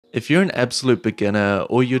If you're an absolute beginner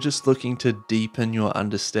or you're just looking to deepen your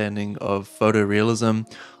understanding of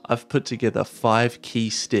photorealism, I've put together 5 key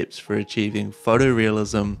steps for achieving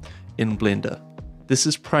photorealism in Blender. This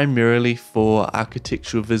is primarily for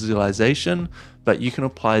architectural visualization, but you can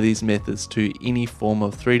apply these methods to any form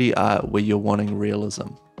of 3D art where you're wanting realism.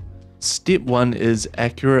 Step 1 is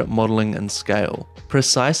accurate modeling and scale.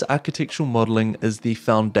 Precise architectural modeling is the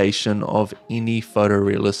foundation of any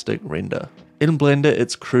photorealistic render. In Blender,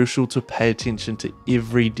 it's crucial to pay attention to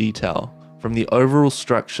every detail, from the overall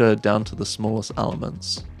structure down to the smallest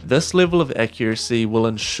elements. This level of accuracy will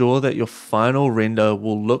ensure that your final render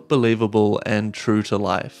will look believable and true to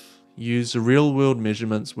life. Use real-world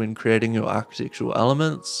measurements when creating your architectural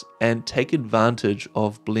elements, and take advantage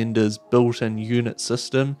of Blender's built-in unit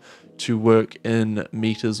system to work in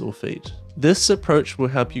meters or feet. This approach will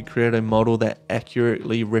help you create a model that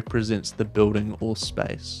accurately represents the building or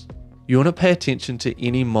space. You want to pay attention to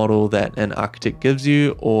any model that an architect gives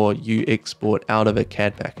you or you export out of a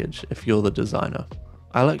CAD package if you're the designer.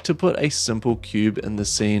 I like to put a simple cube in the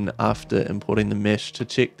scene after importing the mesh to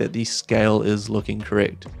check that the scale is looking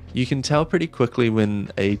correct. You can tell pretty quickly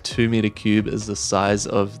when a 2-meter cube is the size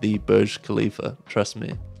of the Burj Khalifa, trust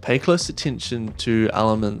me. Pay close attention to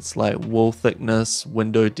elements like wall thickness,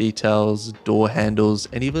 window details, door handles,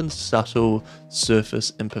 and even subtle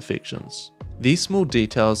surface imperfections. These small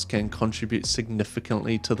details can contribute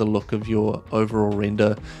significantly to the look of your overall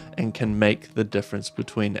render and can make the difference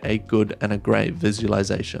between a good and a great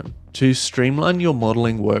visualization. To streamline your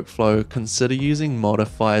modeling workflow, consider using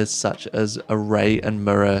modifiers such as array and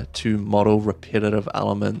mirror to model repetitive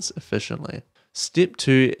elements efficiently. Step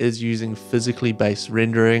 2 is using physically based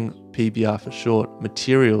rendering, PBR for short,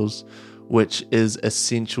 materials, which is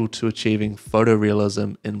essential to achieving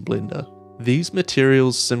photorealism in Blender. These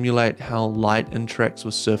materials simulate how light interacts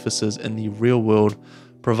with surfaces in the real world,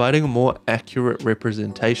 providing a more accurate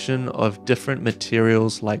representation of different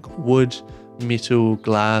materials like wood, metal,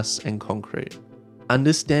 glass, and concrete.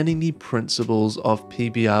 Understanding the principles of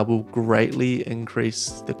PBR will greatly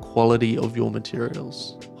increase the quality of your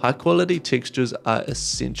materials. High quality textures are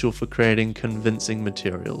essential for creating convincing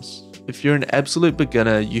materials. If you're an absolute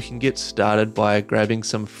beginner, you can get started by grabbing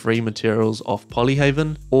some free materials off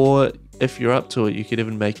Polyhaven, or if you're up to it, you could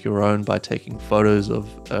even make your own by taking photos of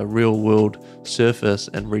a real world surface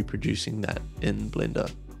and reproducing that in Blender.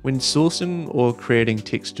 When sourcing or creating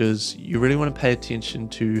textures, you really want to pay attention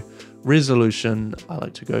to resolution. I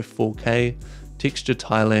like to go 4K, texture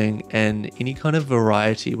tiling, and any kind of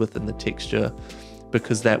variety within the texture,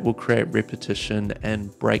 because that will create repetition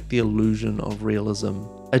and break the illusion of realism.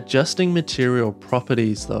 Adjusting material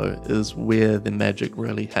properties though is where the magic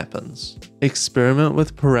really happens. Experiment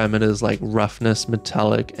with parameters like roughness,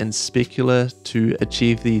 metallic, and specular to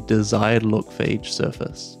achieve the desired look for each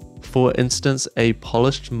surface. For instance, a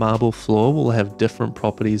polished marble floor will have different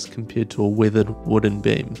properties compared to a weathered wooden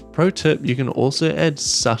beam. Pro tip, you can also add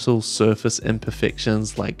subtle surface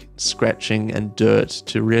imperfections like scratching and dirt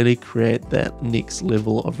to really create that next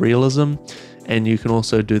level of realism. And you can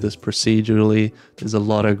also do this procedurally. There's a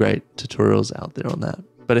lot of great tutorials out there on that.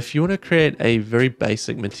 But if you want to create a very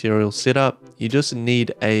basic material setup, you just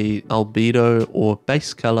need a albedo or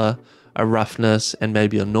base color, a roughness, and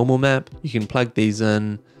maybe a normal map. You can plug these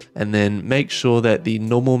in and then make sure that the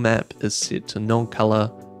normal map is set to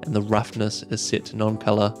non-color and the roughness is set to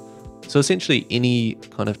non-color. So essentially any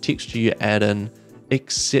kind of texture you add in,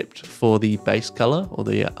 except for the base color or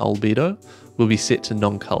the albedo, will be set to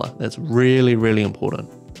non-color. That's really, really important.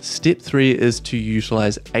 Step 3 is to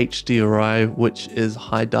utilize HDRI, which is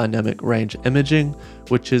high dynamic range imaging,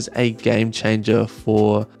 which is a game changer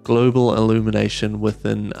for global illumination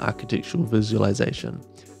within architectural visualization.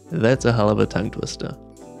 That's a hell of a tongue twister.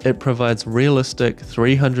 It provides realistic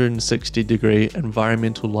 360-degree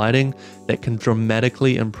environmental lighting that can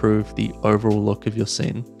dramatically improve the overall look of your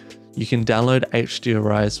scene. You can download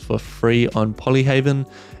HDRIs for free on Polyhaven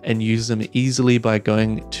and use them easily by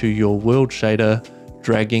going to your world shader,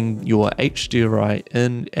 dragging your HDRI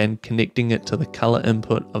in and connecting it to the color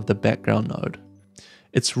input of the background node.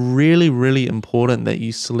 It's really, really important that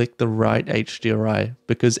you select the right HDRI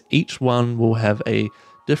because each one will have a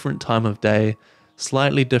different time of day,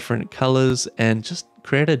 slightly different colors, and just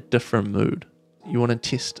create a different mood. You want to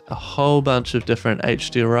test a whole bunch of different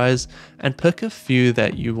HDRIs and pick a few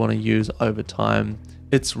that you want to use over time.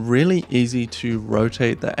 It's really easy to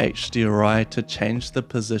rotate the HDRI to change the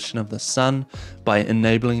position of the sun by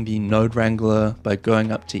enabling the Node Wrangler by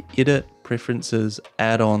going up to Edit, Preferences,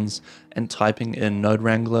 Add-ons, and typing in Node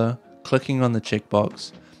Wrangler, clicking on the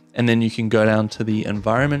checkbox, and then you can go down to the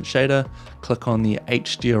Environment shader, click on the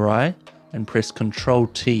HDRI, and press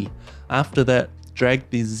Ctrl T. After that, drag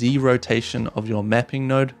the Z rotation of your mapping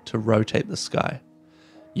node to rotate the sky.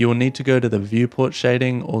 You will need to go to the viewport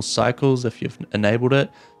shading or cycles if you've enabled it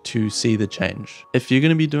to see the change. If you're going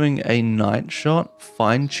to be doing a night shot,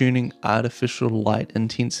 fine-tuning artificial light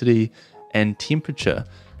intensity and temperature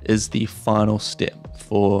is the final step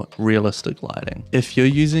for realistic lighting. If you're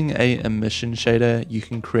using a emission shader, you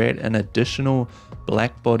can create an additional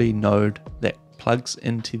black body node that plugs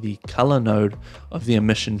into the color node of the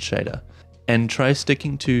emission shader, and try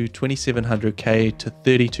sticking to 2700K to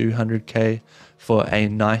 3200K for a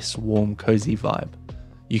nice warm cozy vibe.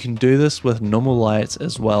 You can do this with normal lights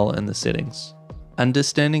as well in the settings.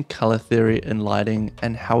 Understanding color theory in lighting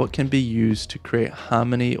and how it can be used to create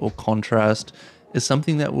harmony or contrast is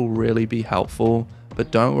something that will really be helpful,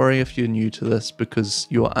 but don't worry if you're new to this, because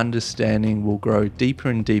your understanding will grow deeper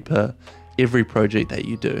and deeper every project that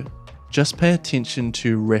you do. Just pay attention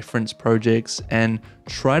to reference projects and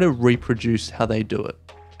try to reproduce how they do it.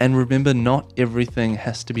 And remember, not everything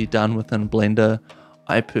has to be done within Blender.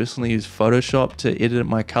 I personally use Photoshop to edit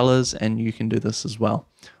my colors, and you can do this as well.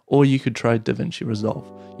 Or you could try DaVinci Resolve.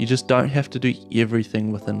 You just don't have to do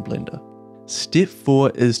everything within Blender. Step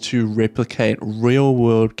 4 is to replicate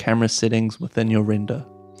real-world camera settings within your render.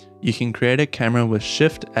 You can create a camera with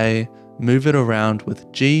Shift A, move it around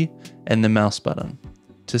with G and the mouse button.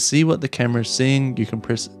 To see what the camera is seeing, you can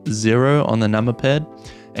press 0 on the number pad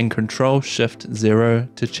and Control Shift 0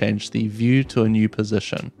 to change the view to a new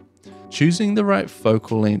position. Choosing the right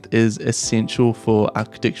focal length is essential for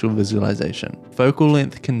architectural visualization. Focal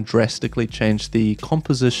length can drastically change the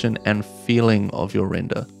composition and feeling of your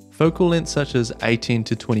render. Focal lengths such as 18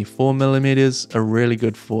 to 24mm are really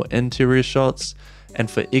good for interior shots, and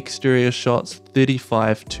for exterior shots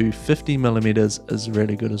 35 to 50mm is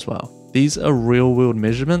really good as well. These are real-world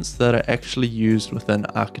measurements that are actually used within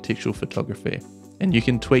architectural photography, and you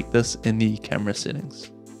can tweak this in the camera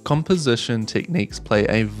settings. Composition techniques play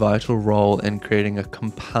a vital role in creating a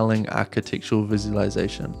compelling architectural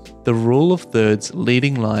visualization. The rule of thirds,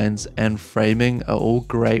 leading lines, and framing are all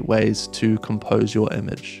great ways to compose your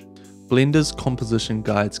image. Blender's composition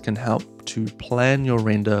guides can help to plan your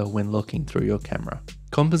render when looking through your camera.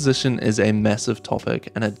 Composition is a massive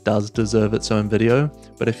topic and it does deserve its own video,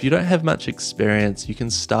 but if you don't have much experience, you can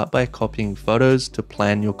start by copying photos to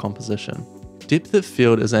plan your composition. Depth of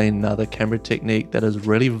field is another camera technique that is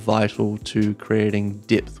really vital to creating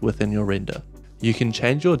depth within your render. You can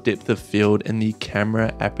change your depth of field in the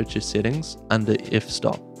camera aperture settings under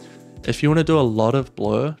f-stop. If you want to do a lot of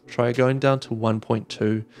blur, try going down to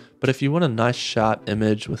 1.2, but if you want a nice sharp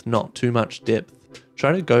image with not too much depth,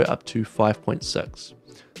 try to go up to 5.6.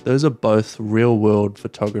 Those are both real-world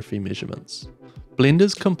photography measurements.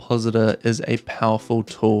 Blender's Compositor is a powerful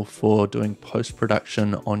tool for doing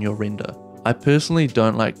post-production on your render. I personally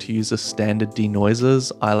don't like to use the standard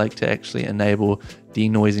denoisers. I like to actually enable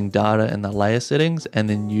denoising data in the layer settings and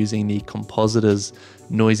then using the Compositor's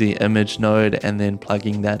noisy image node and then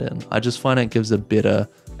plugging that in. I just find it gives a better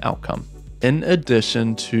outcome. In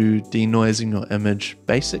addition to denoising your image,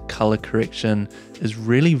 basic color correction is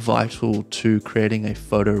really vital to creating a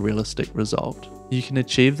photorealistic result. You can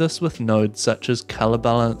achieve this with nodes such as color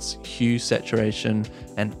balance, hue saturation,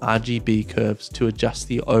 and RGB curves to adjust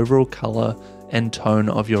the overall color and tone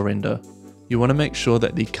of your render. You want to make sure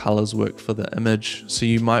that the colors work for the image, so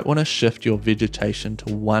you might want to shift your vegetation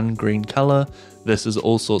to one green color versus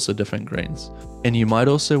all sorts of different greens. And you might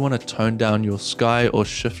also want to tone down your sky or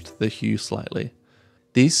shift the hue slightly.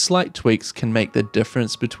 These slight tweaks can make the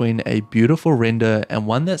difference between a beautiful render and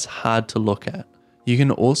one that's hard to look at. You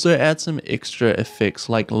can also add some extra effects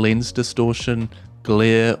like lens distortion,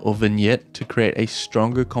 glare, or vignette to create a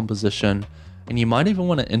stronger composition, and you might even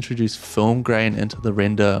want to introduce film grain into the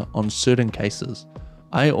render on certain cases.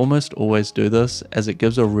 I almost always do this as it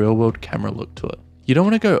gives a real-world camera look to it. You don't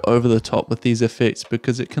want to go over the top with these effects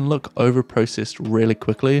because it can look over-processed really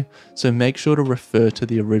quickly, so make sure to refer to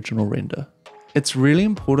the original render. It's really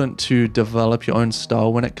important to develop your own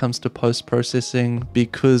style when it comes to post-processing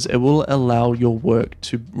because it will allow your work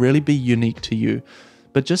to really be unique to you.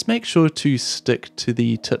 But just make sure to stick to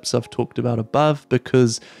the tips I've talked about above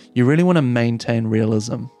because you really want to maintain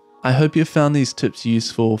realism. I hope you found these tips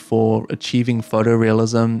useful for achieving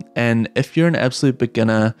photorealism, and if you're an absolute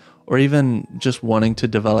beginner or even just wanting to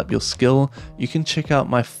develop your skill, you can check out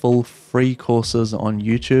my full free courses on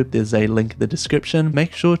YouTube. There's a link in the description.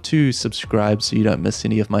 Make sure to subscribe so you don't miss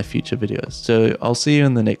any of my future videos. So I'll see you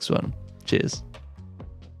in the next one. Cheers.